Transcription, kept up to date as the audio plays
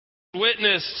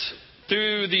Witnessed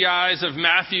through the eyes of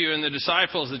Matthew and the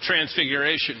disciples the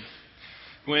transfiguration.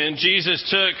 When Jesus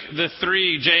took the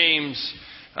three, James,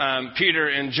 Peter,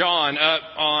 and John, up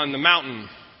on the mountain,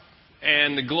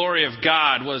 and the glory of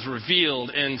God was revealed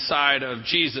inside of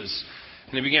Jesus,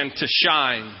 and he began to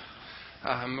shine.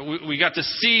 We got to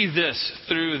see this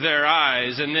through their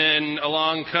eyes, and then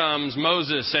along comes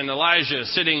Moses and Elijah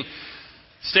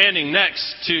standing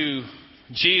next to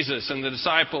Jesus, and the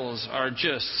disciples are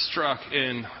just struck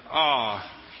in awe.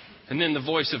 And then the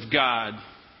voice of God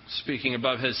speaking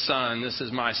above his son, "This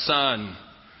is my son.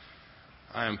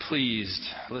 I am pleased.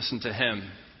 Listen to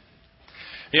him."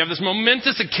 You have this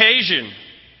momentous occasion,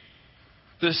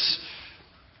 this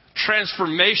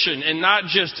transformation in not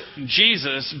just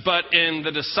Jesus, but in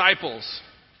the disciples.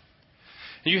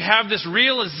 You have this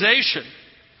realization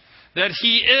that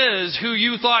he is who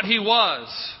you thought he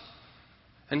was.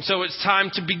 And so it's time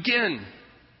to begin.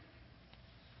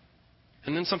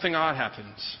 And then something odd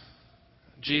happens.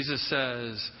 Jesus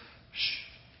says, "Shh,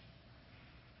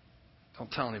 don't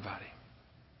tell anybody.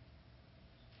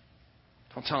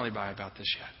 Don't tell anybody about this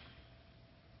yet."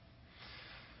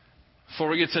 Before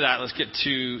we get to that, let's get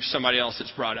to somebody else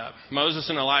that's brought up. Moses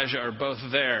and Elijah are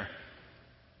both there.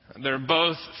 They're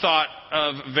both thought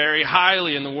of very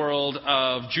highly in the world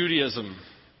of Judaism,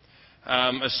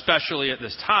 especially at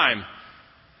this time.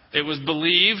 It was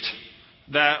believed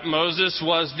that Moses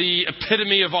was the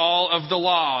epitome of all of the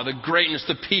law, the greatness,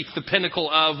 the peak, the pinnacle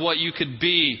of what you could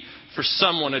be for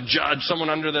someone, a judge, someone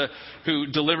who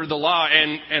delivered the law.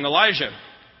 And Elijah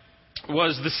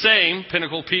was the same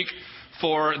pinnacle, peak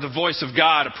for the voice of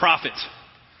God, a prophet.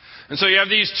 And so you have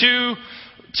these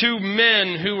two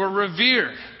men who were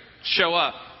revered show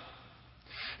up.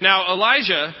 Now,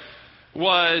 Elijah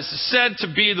was said to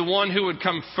be the one who would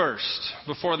come first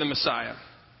before the Messiah.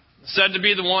 Said to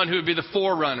be the one who would be the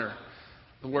forerunner,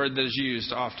 the word that is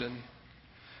used often,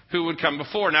 who would come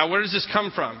before. Now, where does this come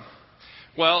from?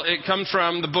 Well, it comes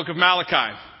from the book of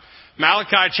Malachi.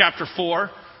 Malachi chapter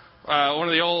 4, one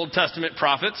of the Old Testament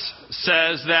prophets,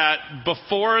 says that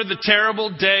before the terrible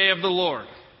day of the Lord,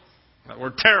 that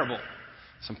word terrible,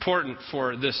 it's important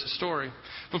for this story.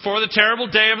 Before the terrible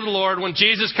day of the Lord, when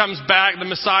Jesus comes back, the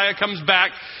Messiah comes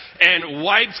back and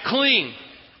wipes clean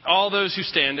all those who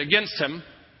stand against him.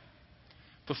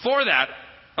 Before that,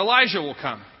 Elijah will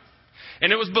come.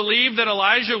 And it was believed that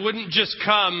Elijah wouldn't just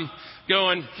come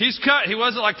going, he's cut. He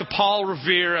wasn't like the Paul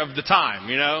Revere of the time,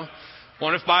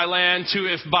 one if by land, two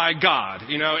if by God.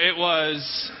 He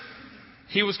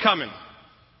was coming.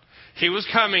 He was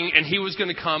coming, and he was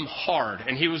going to come hard.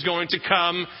 And he was going to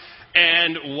come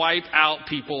and wipe out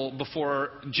people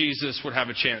before Jesus would have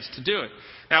a chance to do it.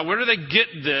 Now, where do they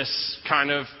get this kind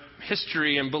of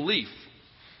history and belief?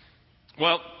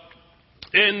 Well,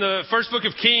 in the first book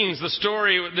of Kings, the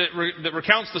story that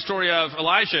recounts the story of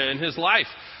Elijah and his life,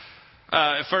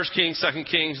 1 Kings, 2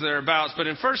 Kings, thereabouts. But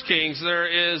in 1 Kings, there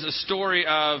is a story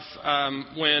of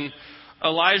when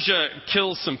Elijah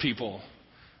kills some people,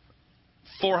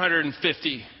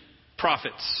 450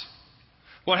 prophets.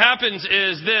 What happens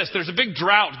is this: there's a big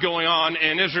drought going on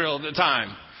in Israel at the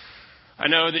time. I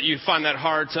know that you find that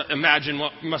hard to imagine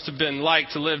what it must have been like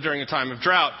to live during a time of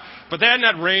drought. But they hadn't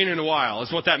had rain in a while,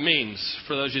 is what that means,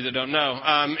 for those of you that don't know.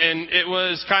 And it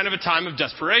was kind of a time of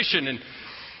desperation.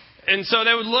 And so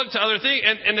they would look to other things,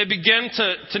 and they began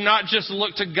to not just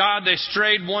look to God. They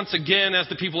strayed once again, as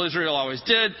the people of Israel always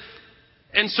did,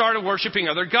 and started worshiping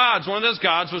other gods. One of those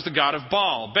gods was the god of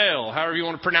Baal, however you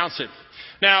want to pronounce it.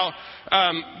 Now,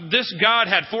 this god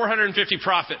had 450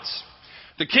 prophets.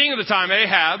 The king of the time,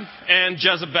 Ahab, and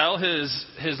Jezebel,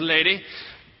 his lady,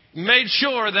 made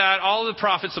sure that all the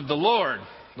prophets of the Lord,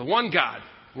 the one God,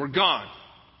 were gone.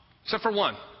 Except for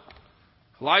one.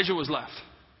 Elijah was left.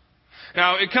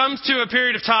 Now, it comes to a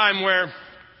period of time where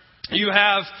you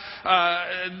have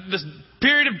this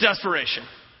period of desperation.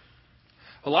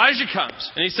 Elijah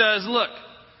comes, and he says, "Look,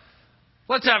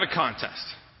 let's have a contest.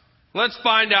 Let's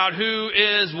find out who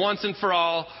is once and for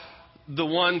all the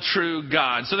one true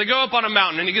God." So they go up on a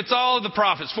mountain, and he gets all of the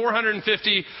prophets,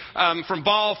 450 from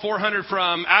Baal, 400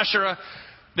 from Asherah.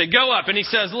 They go up, and he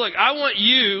says, "Look, I want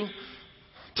you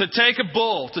to take a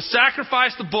bull, to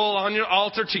sacrifice the bull on your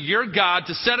altar to your God,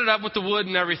 to set it up with the wood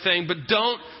and everything, but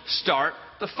don't start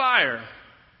the fire.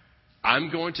 I'm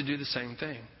going to do the same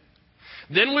thing.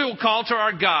 Then we will call to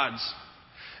our gods,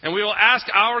 and we will ask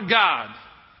our God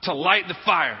to light the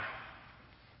fire.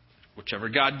 Whichever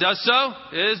God does so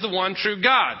is the one true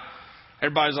God."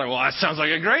 Everybody's like, "Well, that sounds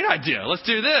like a great idea. Let's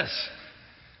do this."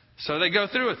 So they go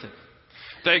through with it.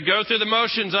 They go through the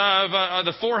motions of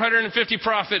the 450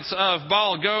 prophets of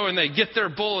Baal go and they get their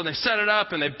bull and they set it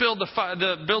up and they build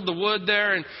the wood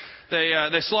there and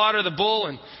they slaughter the bull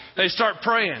and they start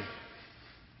praying.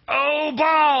 Oh,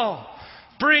 Baal,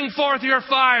 bring forth your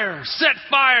fire. Set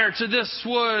fire to this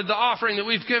wood, the offering that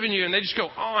we've given you. And they just go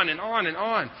on and on and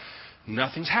on.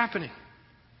 Nothing's happening.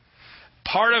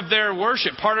 Part of their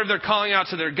worship, part of their calling out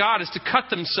to their God is to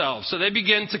cut themselves. So they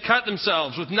begin to cut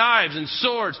themselves with knives and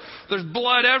swords. There's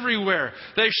blood everywhere.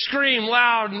 They scream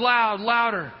loud,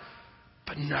 louder.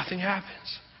 But nothing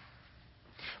happens.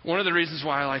 One of the reasons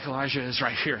why I like Elijah is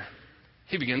right here.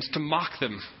 He begins to mock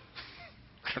them.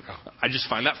 I don't know. I just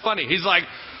find that funny. He's like,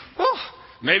 well,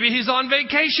 maybe he's on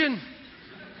vacation.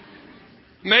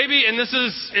 Maybe, and this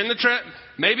is in the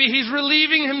maybe he's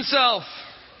relieving himself.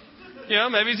 You know,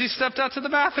 maybe he stepped out to the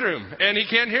bathroom and he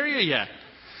can't hear you yet.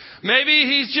 Maybe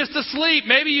he's just asleep.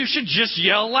 Maybe you should just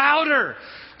yell louder.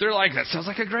 They're like, that sounds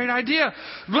like a great idea.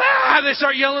 Blah! They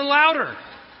start yelling louder.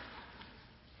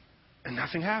 And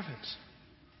nothing happens.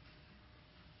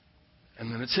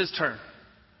 And then it's his turn.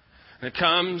 And it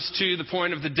comes to the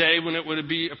point of the day when it would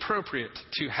be appropriate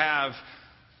to have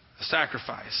a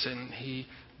sacrifice. And he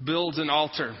builds an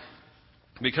altar,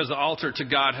 because the altar to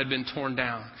God had been torn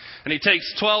down. And he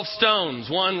takes 12 stones,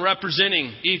 one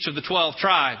representing each of the 12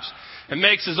 tribes, and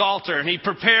makes his altar. And he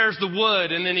prepares the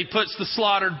wood, and then he puts the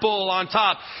slaughtered bull on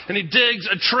top. And he digs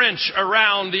a trench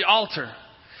around the altar.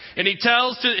 And he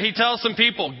tells some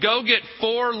people, go get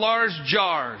 4 large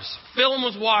jars, fill them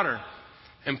with water,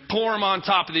 and pour them on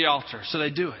top of the altar. So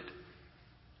they do it.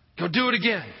 Go do it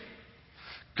again.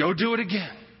 Go do it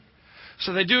again.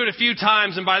 So they do it a few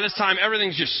times, and by this time,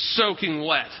 everything's just soaking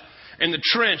wet. And the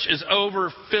trench is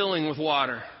overfilling with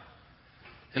water.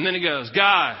 And then he goes,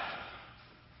 God,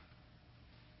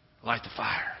 light the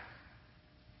fire.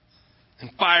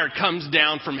 And fire comes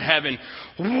down from heaven.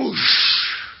 Whoosh!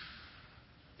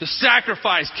 The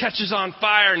sacrifice catches on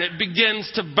fire, and it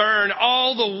begins to burn.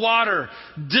 All the water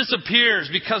disappears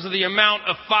because of the amount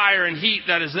of fire and heat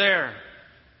that is there.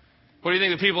 What do you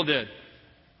think the people did?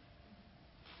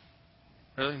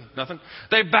 Really? Nothing?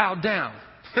 They bowed down.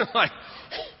 Like,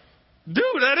 dude,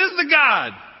 that is the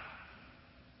God.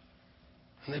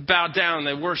 And they bowed down and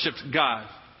they worshiped God.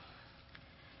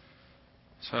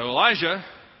 So Elijah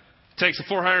takes the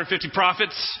 450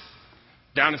 prophets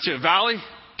down into a valley,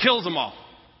 kills them all.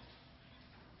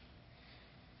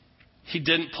 He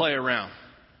didn't play around.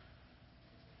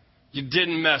 You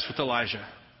didn't mess with Elijah.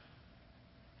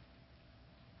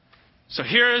 So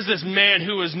here is this man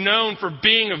who was known for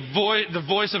being the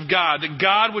voice of God, that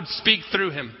God would speak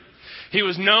through him. He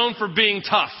was known for being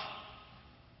tough,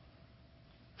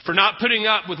 for not putting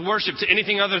up with worship to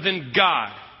anything other than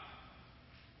God.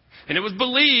 And it was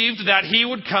believed that he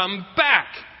would come back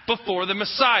before the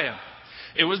Messiah.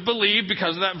 It was believed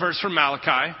because of that verse from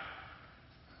Malachi,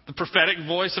 the prophetic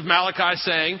voice of Malachi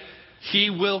saying, he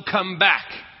will come back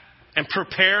and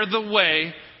prepare the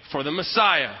way for the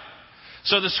Messiah.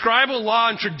 So the scribal law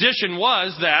and tradition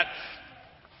was that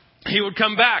he would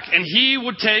come back and he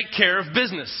would take care of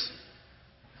business.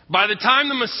 By the time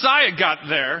the Messiah got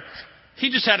there, he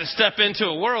just had to step into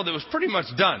a world that was pretty much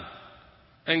done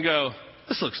and go,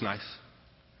 this looks nice.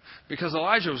 Because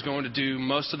Elijah was going to do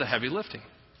most of the heavy lifting.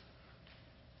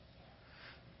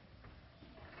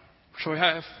 So we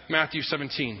have Matthew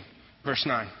 17, verse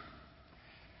 9.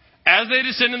 As they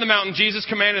descended the mountain, Jesus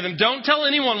commanded them, don't tell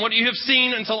anyone what you have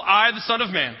seen until I, the Son of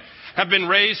Man, have been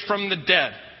raised from the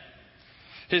dead.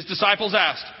 His disciples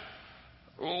asked,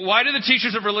 why do the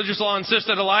teachers of religious law insist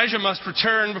that Elijah must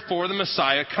return before the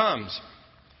Messiah comes?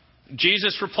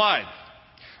 Jesus replied,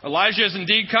 Elijah is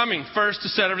indeed coming first to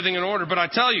set everything in order, but I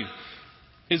tell you,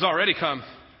 he's already come,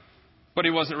 but he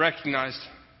wasn't recognized,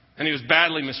 and he was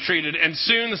badly mistreated, and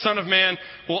soon the Son of Man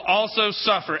will also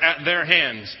suffer at their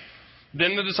hands.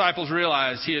 Then the disciples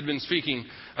realized he had been speaking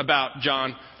about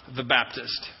John the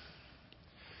Baptist.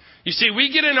 You see,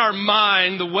 we get in our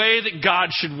mind the way that God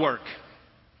should work.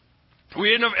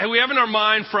 We have in our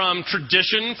mind from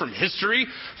tradition, from history,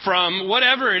 from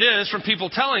whatever it is, from people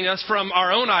telling us, from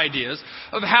our own ideas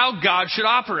of how God should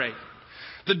operate.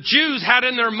 The Jews had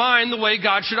in their mind the way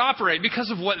God should operate because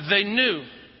of what they knew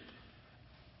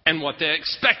and what they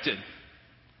expected.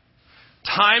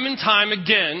 Time and time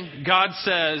again, God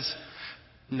says,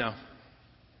 no,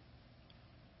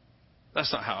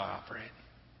 that's not how I operate.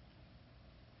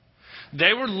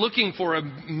 They were looking for a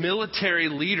military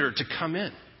leader to come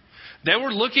in. They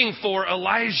were looking for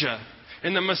Elijah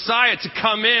and the Messiah to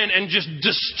come in and just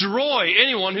destroy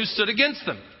anyone who stood against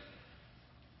them.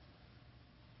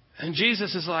 And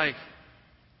Jesus is like,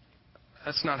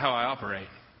 that's not how I operate.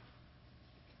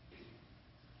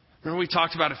 Remember we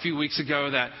talked about a few weeks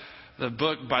ago that the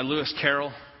book by Lewis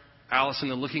Carroll, Alice in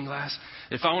the Looking Glass?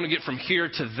 If I want to get from here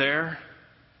to there,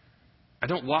 I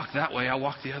don't walk that way, I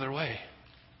walk the other way.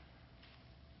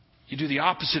 You do the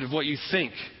opposite of what you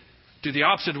think. Do the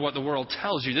opposite of what the world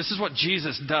tells you. This is what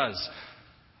Jesus does.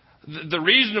 The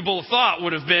reasonable thought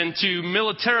would have been to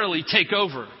militarily take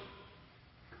over.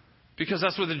 Because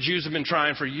that's what the Jews have been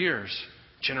trying for years,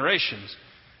 generations.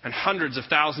 And hundreds of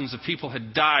thousands of people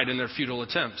had died in their futile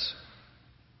attempts.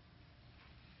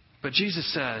 But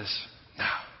Jesus says, no.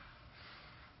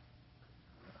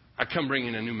 I come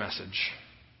bringing a new message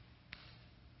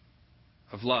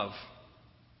of love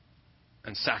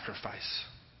and sacrifice.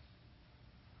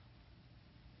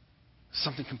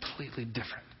 Something completely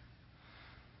different.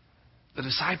 The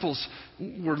disciples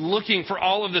were looking for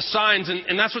all of the signs,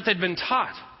 and that's what they'd been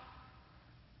taught.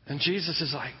 And Jesus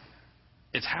is like,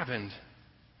 it's happened.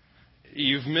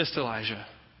 You've missed Elijah.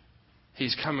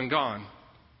 He's come and gone.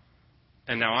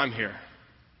 And now I'm here.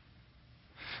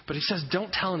 But he says,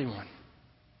 don't tell anyone.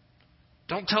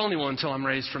 Don't tell anyone until I'm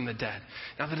raised from the dead.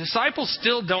 Now the disciples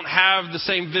still don't have the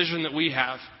same vision that we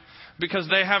have because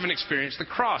they haven't experienced the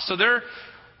cross. So the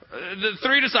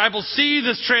three disciples see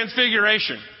this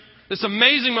transfiguration, this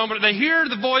amazing moment. They hear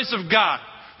the voice of God.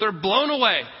 They're blown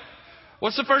away.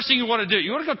 What's the first thing you want to do?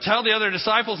 You want to go tell the other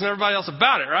disciples and everybody else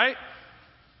about it, right?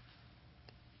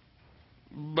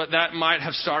 But that might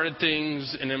have started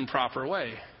things in an improper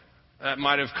way. That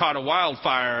might have caught a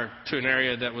wildfire to an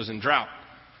area that was in drought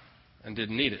and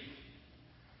didn't need it.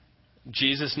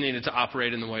 Jesus needed to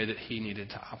operate in the way that he needed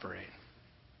to operate.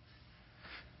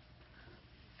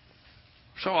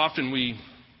 So often we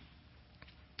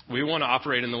want to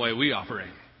operate in the way we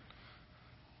operate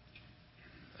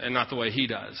and not the way he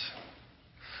does.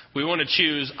 We want to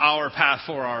choose our path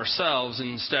for ourselves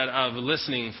instead of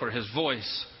listening for his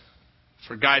voice,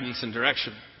 for guidance and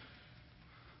direction.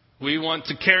 We want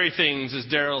to carry things, as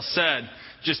Daryl said,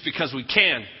 just because we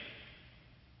can,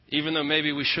 even though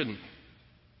maybe we shouldn't.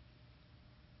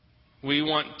 We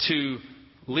want to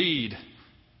lead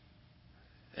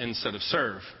instead of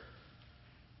serve.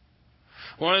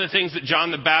 One of the things that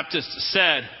John the Baptist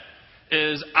said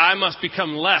is, I must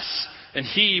become less and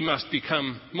he must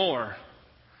become more.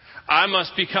 I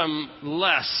must become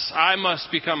less. I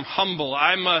must become humble.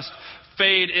 I must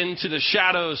fade into the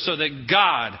shadows so that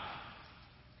God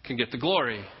can get the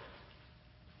glory.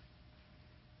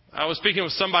 I was speaking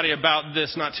with somebody about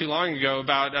this not too long ago,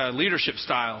 about leadership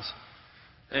styles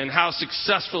and how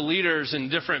successful leaders in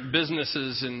different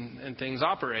businesses and things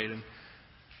operate. And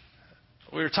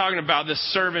we were talking about this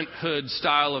servanthood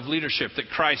style of leadership that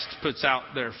Christ puts out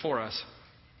there for us.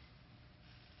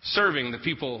 Serving the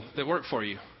people that work for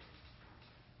you.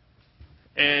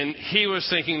 And he was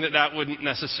thinking that wouldn't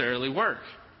necessarily work.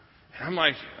 And I'm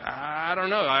like, I don't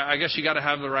know. I guess you got to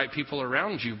have the right people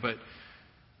around you. But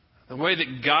the way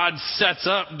that God sets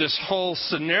up this whole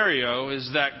scenario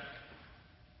is that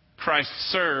Christ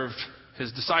served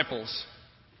his disciples.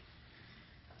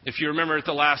 If you remember at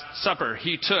the Last Supper,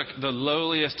 he took the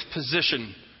lowliest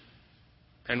position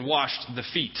and washed the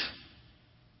feet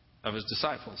of his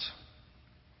disciples.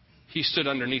 He stood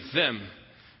underneath them,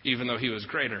 even though he was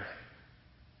greater.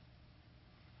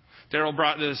 Daryl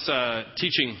brought this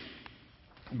teaching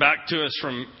back to us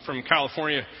from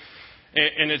California.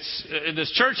 And it's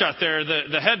this church out there,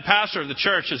 the head pastor of the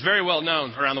church is very well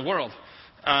known around the world.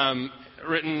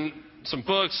 Written some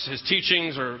books. His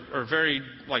teachings are very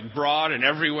broad and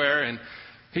everywhere. And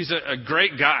he's a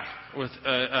great guy with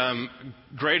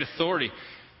great authority.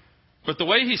 But the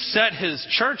way he set his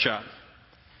church up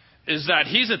is that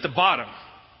he's at the bottom.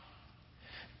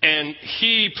 And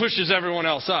he pushes everyone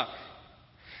else up.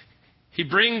 He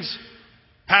brings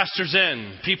pastors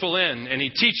in, people in, and he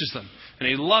teaches them, and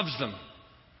he loves them,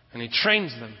 and he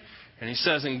trains them, and he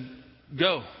says, and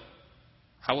go.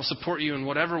 I will support you in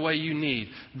whatever way you need.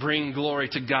 Bring glory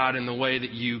to God in the way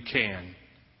that you can.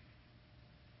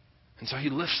 And so he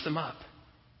lifts them up.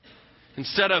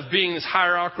 Instead of being this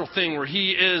hierarchical thing where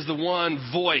he is the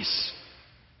one voice,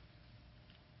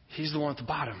 he's the one at the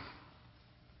bottom.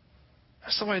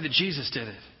 That's the way that Jesus did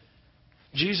it.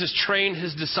 Jesus trained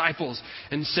his disciples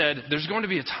and said, there's going to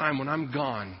be a time when I'm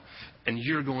gone and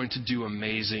you're going to do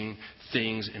amazing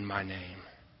things in my name.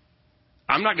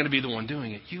 I'm not going to be the one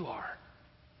doing it. You are.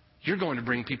 You're going to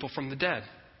bring people from the dead.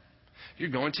 You're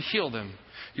going to heal them.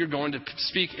 You're going to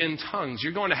speak in tongues.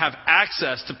 You're going to have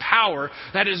access to power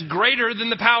that is greater than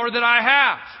the power that I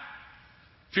have.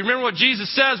 If you remember what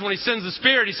Jesus says when he sends the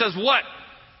Spirit, he says, what?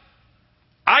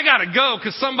 I got to go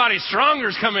because somebody stronger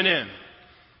is coming in.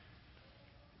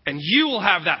 And you will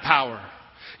have that power.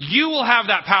 You will have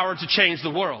that power to change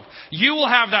the world. You will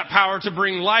have that power to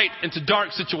bring light into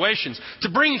dark situations, to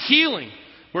bring healing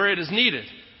where it is needed.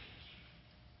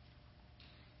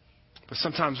 But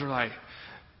sometimes we're like,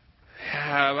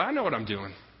 yeah, I know what I'm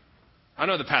doing. I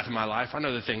know the path of my life. I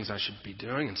know the things I should be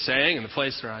doing and saying and the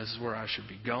place where I should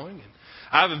be going. And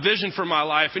I have a vision for my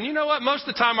life. And you know what? Most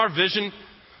of the time our vision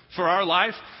for our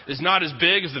life is not as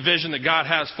big as the vision that God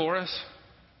has for us.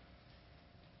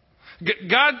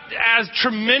 God has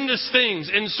tremendous things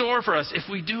in store for us if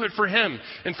we do it for Him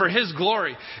and for His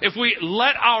glory. If we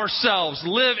let ourselves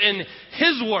live in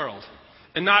His world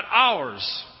and not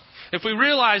ours. If we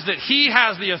realize that He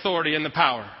has the authority and the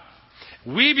power.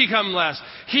 We become less.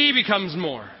 He becomes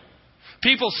more.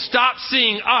 People stop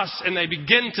seeing us and they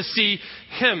begin to see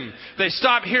Him. They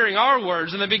stop hearing our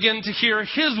words and they begin to hear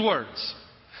His words.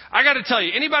 I got to tell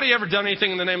you, anybody ever done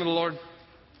anything in the name of the Lord?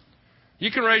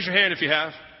 You can raise your hand if you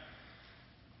have.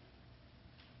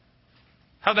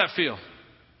 How'd that feel?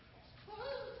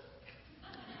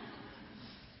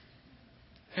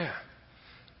 Yeah.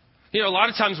 You know, a lot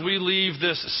of times we leave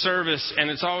this service and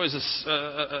it's always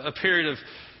a period of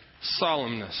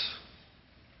solemnness.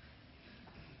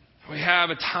 We have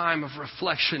a time of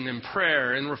reflection and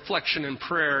prayer, and reflection and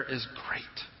prayer is great.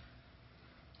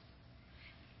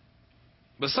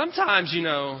 But sometimes, you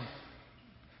know,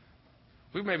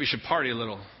 we maybe should party a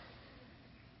little.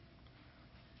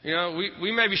 You know,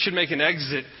 we maybe should make an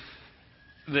exit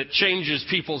that changes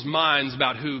people's minds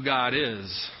about who God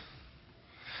is.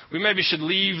 We maybe should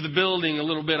leave the building a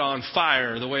little bit on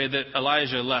fire the way that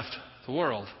Elijah left the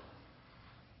world.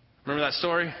 Remember that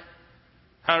story?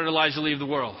 How did Elijah leave the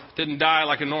world? Didn't die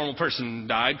like a normal person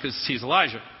died because he's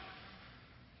Elijah.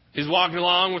 He's walking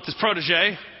along with his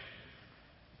protege.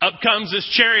 Up comes this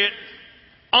chariot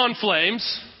on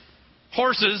flames,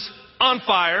 horses on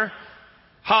fire,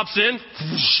 hops in,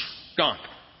 whoosh, gone.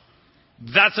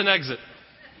 That's an exit.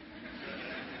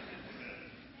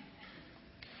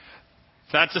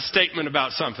 That's a statement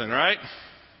about something, right?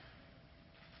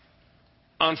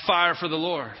 On fire for the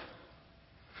Lord.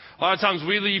 A lot of times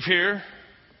we leave here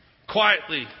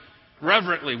quietly,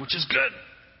 reverently, which is good.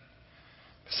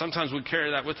 Sometimes we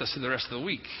carry that with us through the rest of the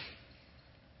week.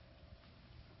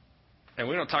 And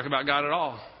we don't talk about God at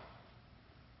all.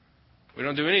 We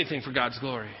don't do anything for God's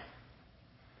glory.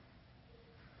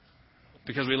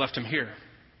 Because we left Him here.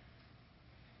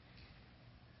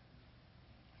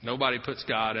 Nobody puts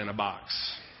God in a box.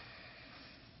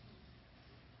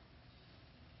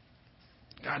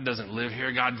 God doesn't live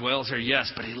here. God dwells here,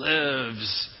 yes, but He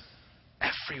lives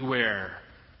everywhere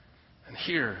and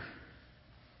here.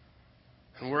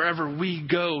 And wherever we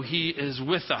go, He is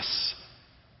with us,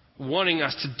 wanting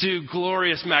us to do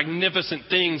glorious, magnificent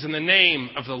things in the name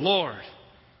of the Lord.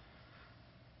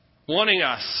 Wanting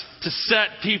us to set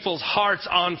people's hearts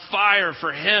on fire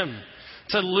for Him.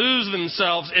 To lose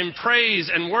themselves in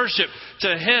praise and worship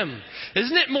to Him.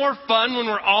 Isn't it more fun when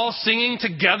we're all singing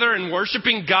together and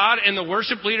worshiping God and the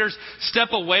worship leaders step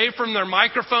away from their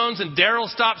microphones and Daryl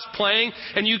stops playing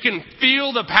and you can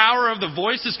feel the power of the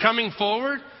voices coming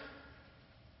forward?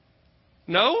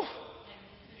 No?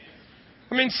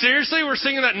 I mean, seriously, we're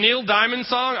singing that Neil Diamond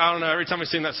song. I don't know, every time I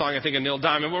sing that song I think of Neil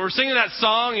Diamond. But we're singing that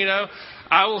song, you know,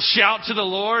 I will shout to the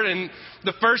Lord. And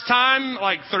the first time,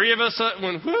 like 3 of us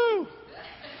went, whoo!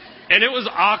 And it was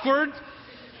awkward.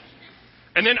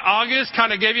 And then August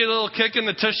kind of gave you a little kick in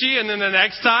the tushy. And then the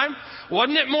next time,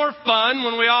 wasn't it more fun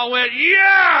when we all went,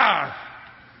 yeah!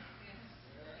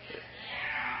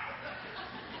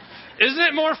 Isn't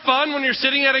it more fun when you're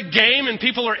sitting at a game and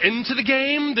people are into the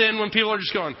game than when people are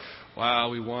just going, wow,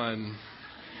 we won.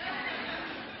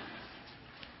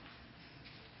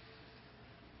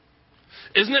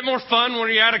 Isn't it more fun when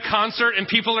you're at a concert and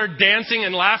people are dancing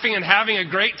and laughing and having a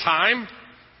great time?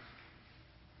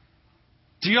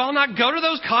 Do y'all not go to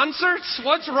those concerts?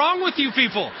 What's wrong with you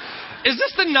people? Is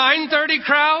this the 9:30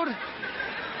 crowd?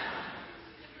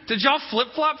 Did y'all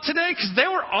flip-flop today? Because they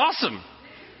were awesome.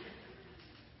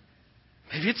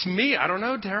 Maybe it's me. I don't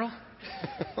know, Daryl.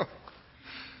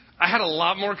 I had a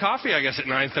lot more coffee, I guess, at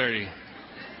 9:30.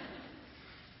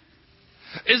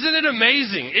 Isn't it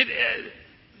amazing?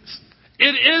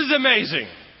 It is amazing.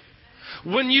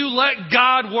 When you let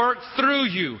God work through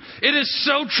you. It is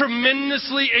so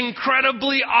tremendously,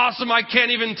 incredibly awesome. I can't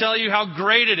even tell you how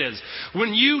great it is.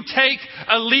 When you take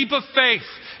a leap of faith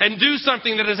and do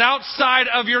something that is outside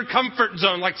of your comfort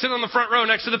zone, like sit on the front row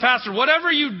next to the pastor.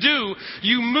 Whatever you do,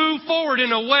 you move forward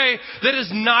in a way that is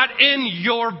not in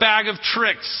your bag of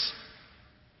tricks.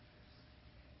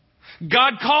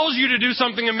 God calls you to do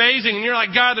something amazing and you're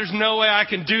like, God, there's no way I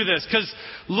can do this because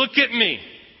look at me.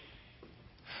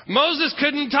 Moses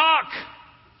couldn't talk.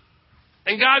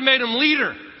 And God made him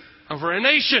leader over a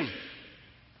nation.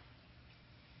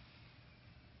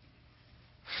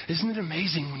 Isn't it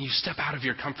amazing when you step out of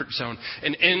your comfort zone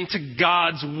and into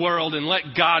God's world and let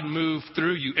God move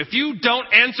through you? If you don't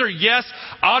answer yes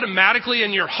automatically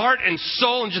in your heart and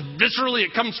soul and just viscerally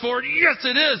it comes forward, yes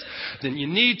it is, then you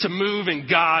need to move in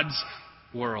God's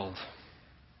world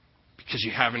because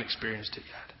you haven't experienced it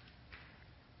yet.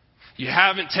 You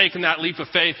haven't taken that leap of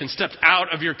faith and stepped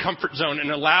out of your comfort zone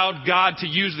and allowed God to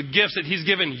use the gifts that he's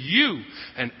given you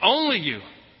and only you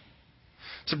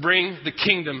to bring the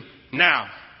kingdom now.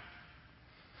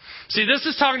 See, this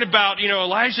is talking about,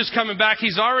 Elijah's coming back.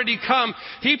 He's already come.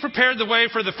 He prepared the way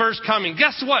for the first coming.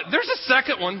 Guess what? There's a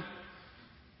second one.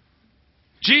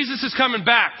 Jesus is coming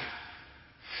back.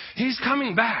 He's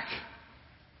coming back.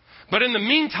 But in the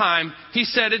meantime, he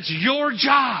said, it's your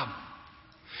job.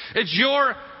 It's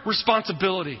your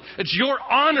responsibility. It's your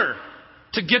honor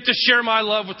to get to share my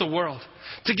love with the world.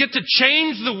 To get to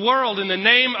change the world in the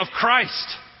name of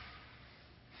Christ.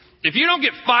 If you don't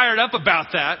get fired up about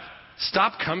that,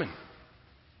 stop coming.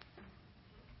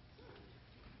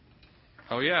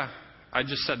 Oh yeah, I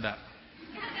just said that.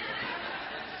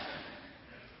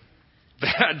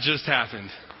 That just happened.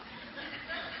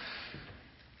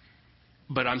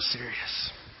 But I'm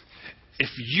serious. If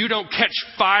you don't catch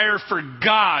fire for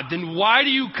God, then why do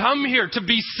you come here? To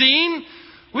be seen?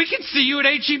 We can see you at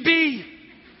HEB.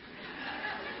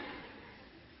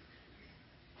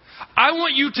 I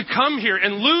want you to come here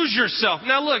and lose yourself.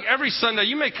 Now look, every Sunday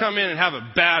you may come in and have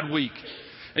a bad week.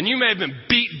 And you may have been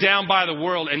beat down by the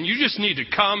world. And you just need to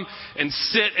come and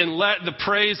sit and let the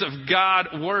praise of God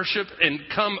worship and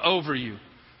come over you.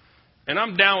 And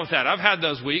I'm down with that. I've had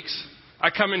those weeks. I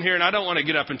come in here and I don't want to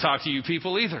get up and talk to you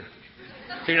people either.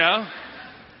 And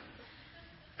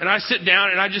I sit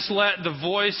down and I just let the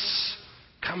voice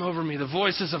come over me. The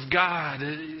voices of God,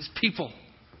 His people.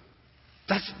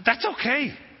 That's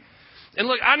okay. And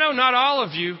look, I know not all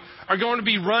of you are going to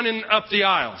be running up the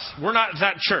aisles. We're not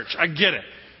that church. I get it.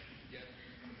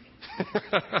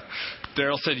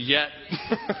 Daryl said, yet.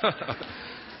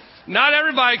 Not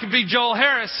everybody can be Joel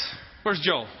Harris. Where's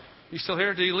Joel? You still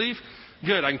here? Did he leave?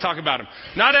 Good, I can talk about him.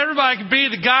 Not everybody can be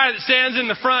the guy that stands in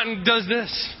the front and does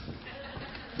this.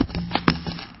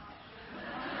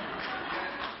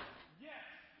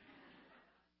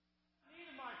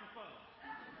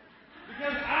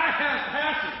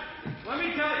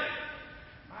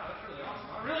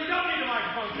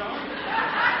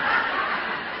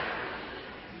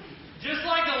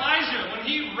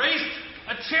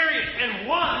 Chariot and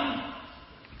won.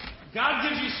 God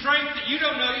gives you strength that you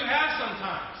don't know you have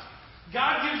sometimes.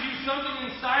 God gives you something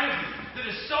inside of you that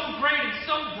is so great and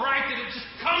so bright that it just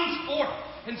comes forth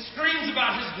and screams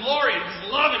about His glory and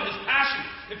His love and His passion.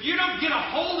 If you don't get a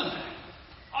hold of that,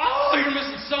 you're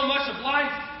missing so much of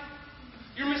life.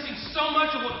 You're missing so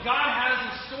much of what God has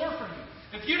in store for you.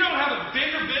 If you don't have a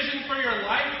bigger vision for your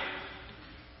life,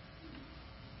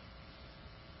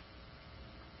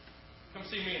 come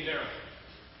see me and Daryl.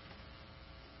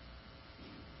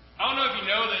 I don't know if you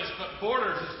know this, but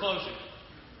Borders is closing.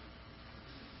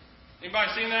 Anybody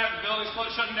seen that? The building's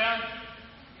shutting down?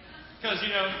 Because,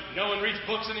 no one reads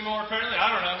books anymore, apparently.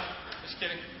 I don't know. Just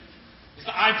kidding. It's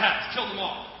the iPads. Killed them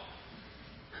all.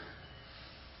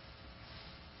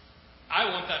 I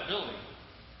want that building.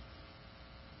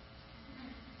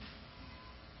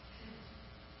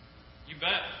 You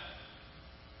bet.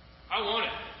 I want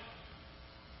it.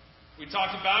 We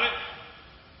talked about it.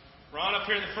 Ron up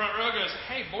here in the front row goes,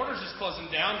 hey, Borders is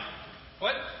closing down.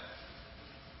 What?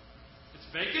 It's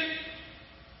vacant?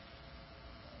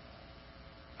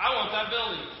 I want that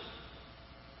building.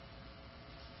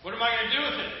 What am I going to do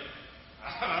with it?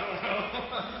 I don't know.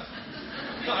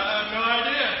 I have no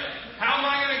idea. How am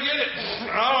I going to get it?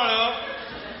 I don't know.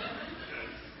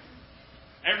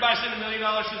 Everybody send $1 million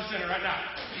to the center right now.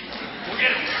 We'll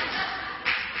get it.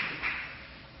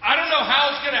 I don't know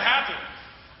how it's going to happen.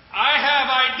 I have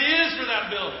ideas for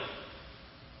that building.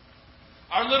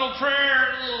 Our little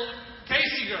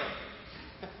Casey girl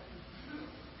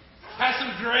has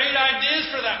some great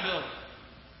ideas for that building.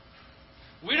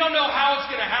 We don't know how it's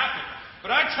going to happen.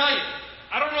 But I tell you,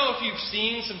 I don't know if you've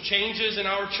seen some changes in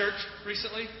our church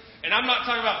recently. And I'm not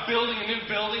talking about building a new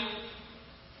building.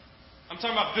 I'm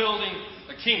talking about building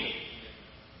a kingdom.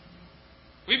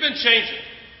 We've been changing.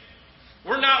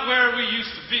 We're not where we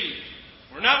used to be.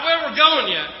 We're not where we're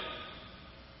going yet.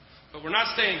 But we're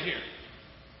not staying here.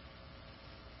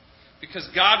 Because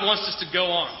God wants us to go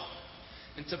on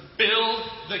and to build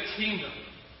the kingdom.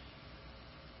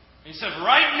 And He said,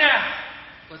 right now,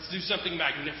 let's do something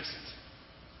magnificent.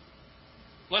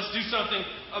 Let's do something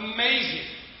amazing.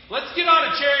 Let's get on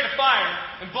a chariot of fire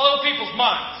and blow people's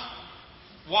minds.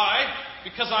 Why?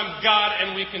 Because I'm God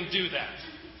and we can do that.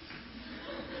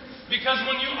 Because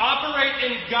when you operate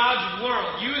in God's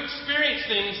world, you experience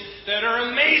things that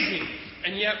are amazing.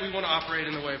 And yet we want to operate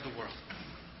in the way of the world.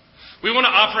 We want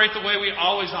to operate the way we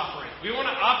always operate. We want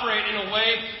to operate in a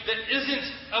way that isn't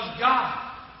of God.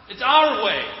 It's our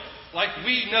way, like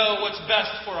we know what's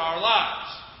best for our lives.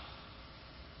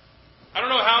 I don't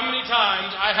know how many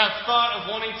times I have thought of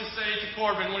wanting to say to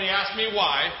Corbin when he asked me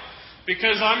why,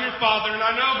 because I'm your father and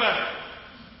I know better.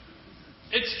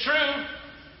 It's true.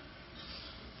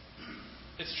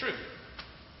 It's true.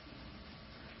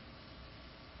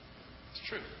 It's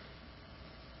true.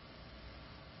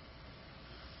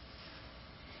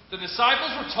 The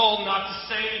disciples were told not to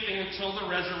say anything until the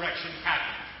resurrection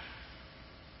happened.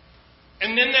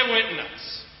 And then they went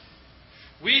nuts.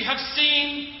 We have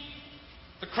seen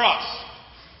the cross.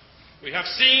 We have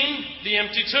seen the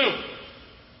empty tomb.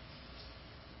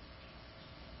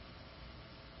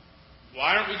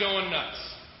 Why aren't we going nuts?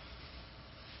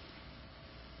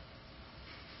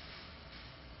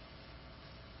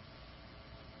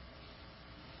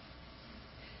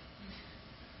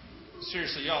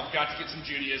 Seriously, y'all have got to get some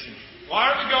Judaism. Why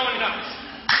aren't we going nuts?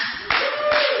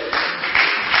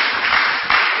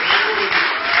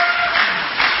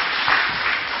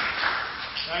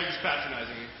 Now you're just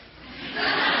patronizing me.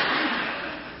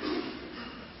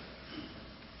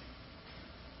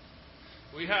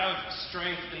 We have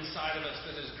strength inside of us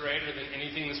that is greater than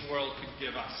anything this world could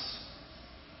give us.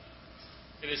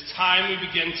 It is time we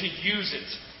begin to use it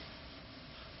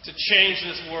to change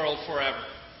this world forever.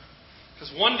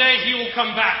 Because one day He will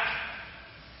come back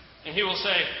and He will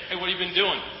say, hey, what have you been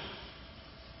doing?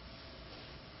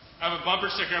 I have a bumper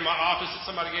sticker in my office that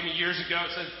somebody gave me years ago.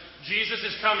 It said, Jesus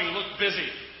is coming, look busy.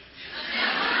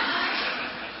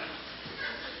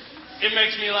 It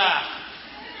makes me laugh.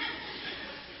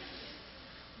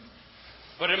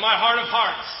 But in my heart of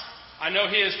hearts, I know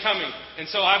He is coming. And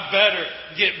so I better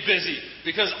get busy.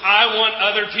 Because I want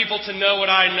other people to know what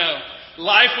I know.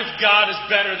 Life with God is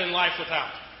better than life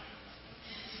without.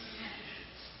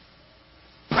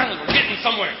 Finally, we're getting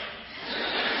somewhere.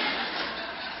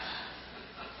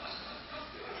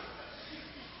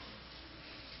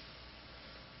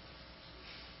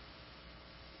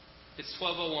 It's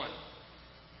 12:01.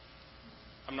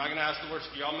 I'm not going to ask the worship.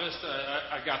 Y'all missed.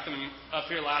 I got them up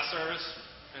here last service,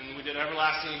 and we did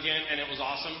Everlasting again, and it was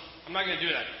awesome. I'm not going to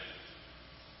do that.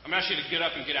 I'm asking you to get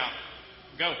up and get out.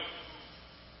 Go.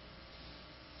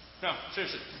 No,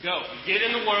 seriously, go. Get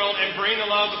in the world and bring the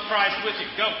love of Christ with you.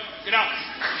 Go. Get out.